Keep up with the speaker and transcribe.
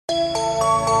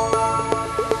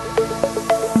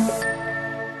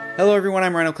Hello everyone,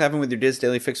 I'm Rhino Clavin with your Diz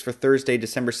Daily Fix for Thursday,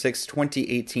 December 6,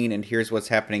 2018, and here's what's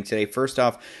happening today. First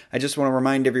off, I just want to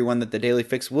remind everyone that the Daily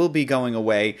Fix will be going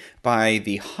away by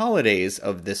the holidays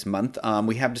of this month.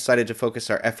 We have decided to focus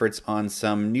our efforts on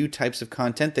some new types of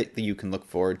content that you can look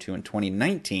forward to in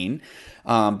 2019.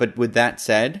 But with that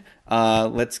said,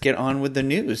 let's get on with the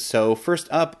news. So first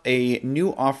up, a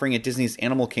new offering at Disney's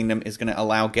Animal Kingdom is going to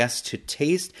allow guests to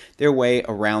taste their way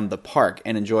around the park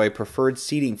and enjoy preferred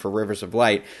seating for Rivers of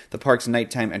Light, the park's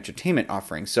nighttime entertainment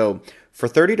offering. So for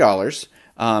 $30,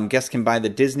 guests can buy the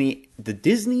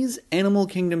Disney's Animal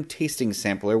Kingdom tasting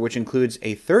sampler, which includes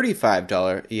a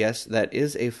 $35, yes, that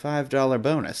is a $5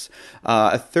 bonus,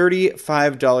 a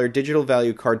 $35 digital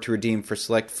value card to redeem for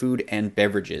select food and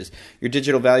beverages. Your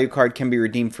digital value card can be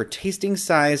redeemed for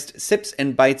tasting-sized sips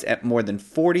and bites at more than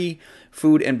 40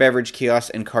 food and beverage kiosks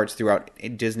and carts throughout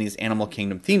Disney's Animal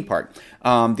Kingdom theme park.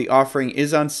 The offering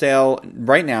is on sale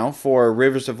right now for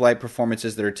Rivers of Light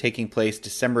performances that are taking place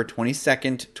December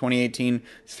 22nd, 2018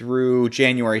 through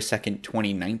January 2nd,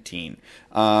 2019.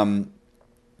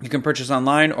 You can purchase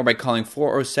online or by calling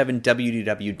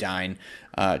 407-WDW-DINE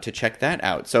to check that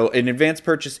out. So an advance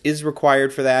purchase is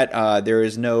required for that. There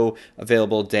is no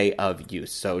available day of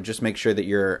use. So just make sure that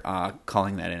you're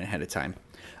calling that in ahead of time.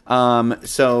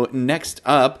 So next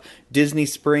up, Disney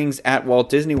Springs at Walt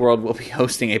Disney World will be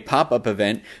hosting a pop-up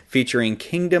event featuring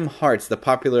Kingdom Hearts, the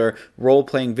popular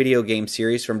role-playing video game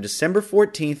series, from December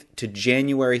 14th to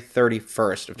January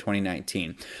 31st of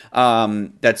 2019.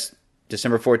 That's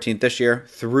December 14th this year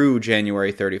through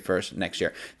January 31st next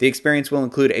year. The experience will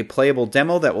include a playable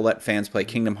demo that will let fans play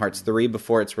Kingdom Hearts 3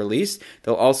 before it's released.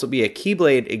 There'll also be a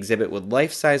Keyblade exhibit with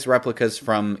life-size replicas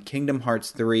from Kingdom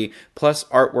Hearts 3, plus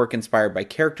artwork inspired by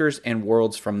characters and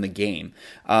worlds from the game.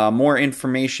 More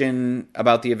information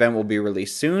about the event will be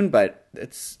released soon, but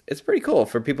it's pretty cool.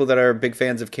 For people that are big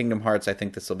fans of Kingdom Hearts, I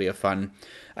think this will be a fun...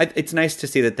 It's nice to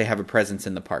see that they have a presence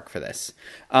in the park for this.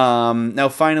 Now,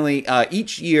 finally,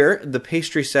 each year, the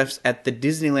pastry chefs at the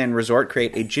Disneyland Resort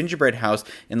create a gingerbread house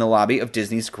in the lobby of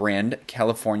Disney's Grand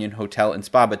Californian Hotel and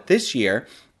Spa. But this year,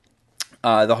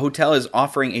 the hotel is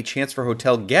offering a chance for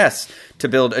hotel guests to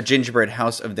build a gingerbread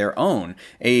house of their own.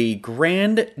 A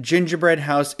Grand Gingerbread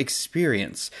House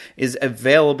experience is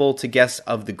available to guests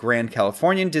of the Grand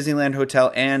Californian Disneyland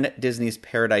Hotel and Disney's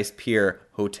Paradise Pier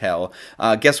Hotel.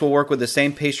 Guests will work with the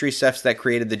same pastry chefs that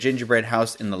created the gingerbread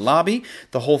house in the lobby.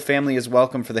 The whole family is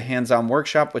welcome for the hands-on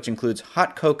workshop, which includes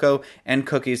hot cocoa and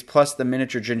cookies, plus the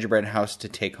miniature gingerbread house to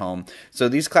take home. So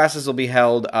these classes will be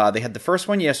held, they had the first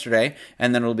one yesterday,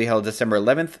 and then it will be held December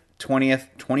 11th, 20th,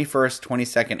 21st,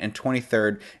 22nd, and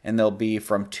 23rd, and they'll be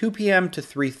from 2 p.m. to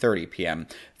 3:30 p.m.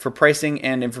 For pricing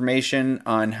and information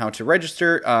on how to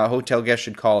register, hotel guests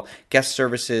should call guest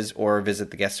services or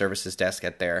visit the guest services desk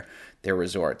at their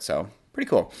resort. So, pretty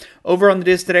cool. Over on the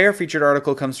Diz Today, our featured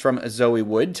article comes from Zoe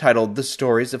Wood, titled The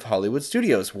Stories of Hollywood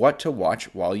Studios, What to Watch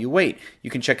While You Wait.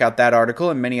 You can check out that article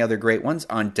and many other great ones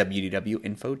on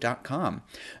wdwinfo.com.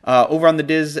 Over on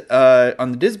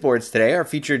the Diz boards today, our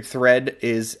featured thread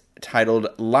is titled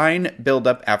Line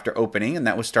Build-Up After Opening, and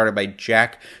that was started by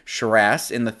Jack Shiras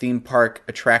in the Theme Park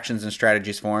Attractions and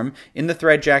Strategies Forum. In the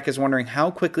thread, Jack is wondering how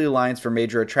quickly lines for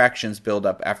major attractions build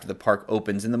up after the park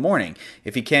opens in the morning.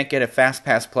 If he can't get a Fast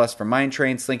Pass Plus for Mine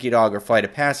Train, Slinky Dog, or Flight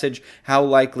of Passage, how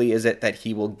likely is it that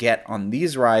he will get on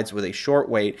these rides with a short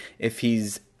wait if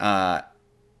he's at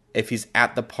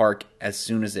the park as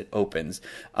soon as it opens?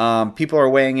 People are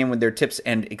weighing in with their tips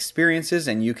and experiences,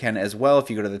 and you can as well if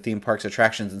you go to the Theme Parks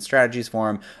Attractions and Strategies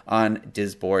Forum on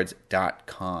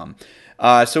dizboards.com.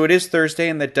 So it is Thursday,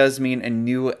 and that does mean a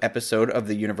new episode of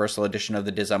the Universal edition of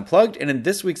the Diz Unplugged. And in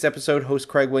this week's episode, host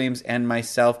Craig Williams and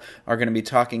myself are going to be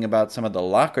talking about some of the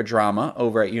locker drama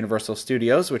over at Universal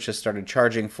Studios, which has started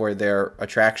charging for their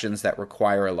attractions that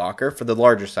require a locker, for the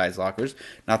larger size lockers,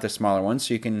 not the smaller ones.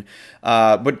 So you can,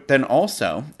 but then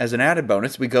also, as an added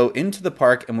bonus, we go into the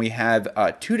park and we have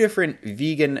 2 different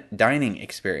vegan dining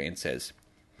experiences.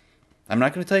 I'm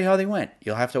not going to tell you how they went.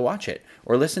 You'll have to watch it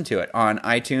or listen to it on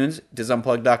iTunes,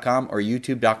 DizUnplugged.com, or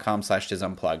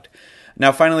YouTube.com/DizUnplugged.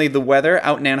 Now, finally, the weather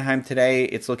out in Anaheim today.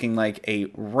 It's looking like a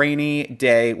rainy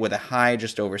day with a high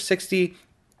just over 60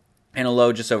 and a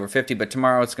low just over 50. But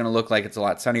tomorrow it's going to look like it's a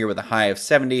lot sunnier with a high of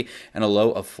 70 and a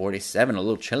low of 47. A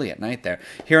little chilly at night there.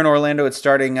 Here in Orlando, it's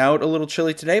starting out a little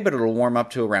chilly today, but it'll warm up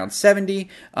to around 70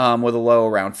 with a low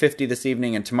around 50 this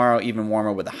evening. And tomorrow, even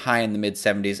warmer with a high in the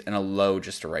mid-70s and a low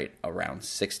just right around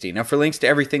 60. Now, for links to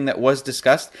everything that was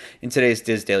discussed in today's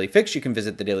Diz Daily Fix, you can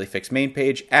visit the Daily Fix main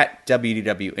page at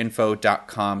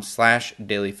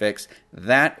wdwinfo.com/dailyfix.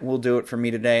 That will do it for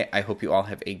me today. I hope you all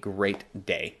have a great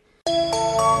day.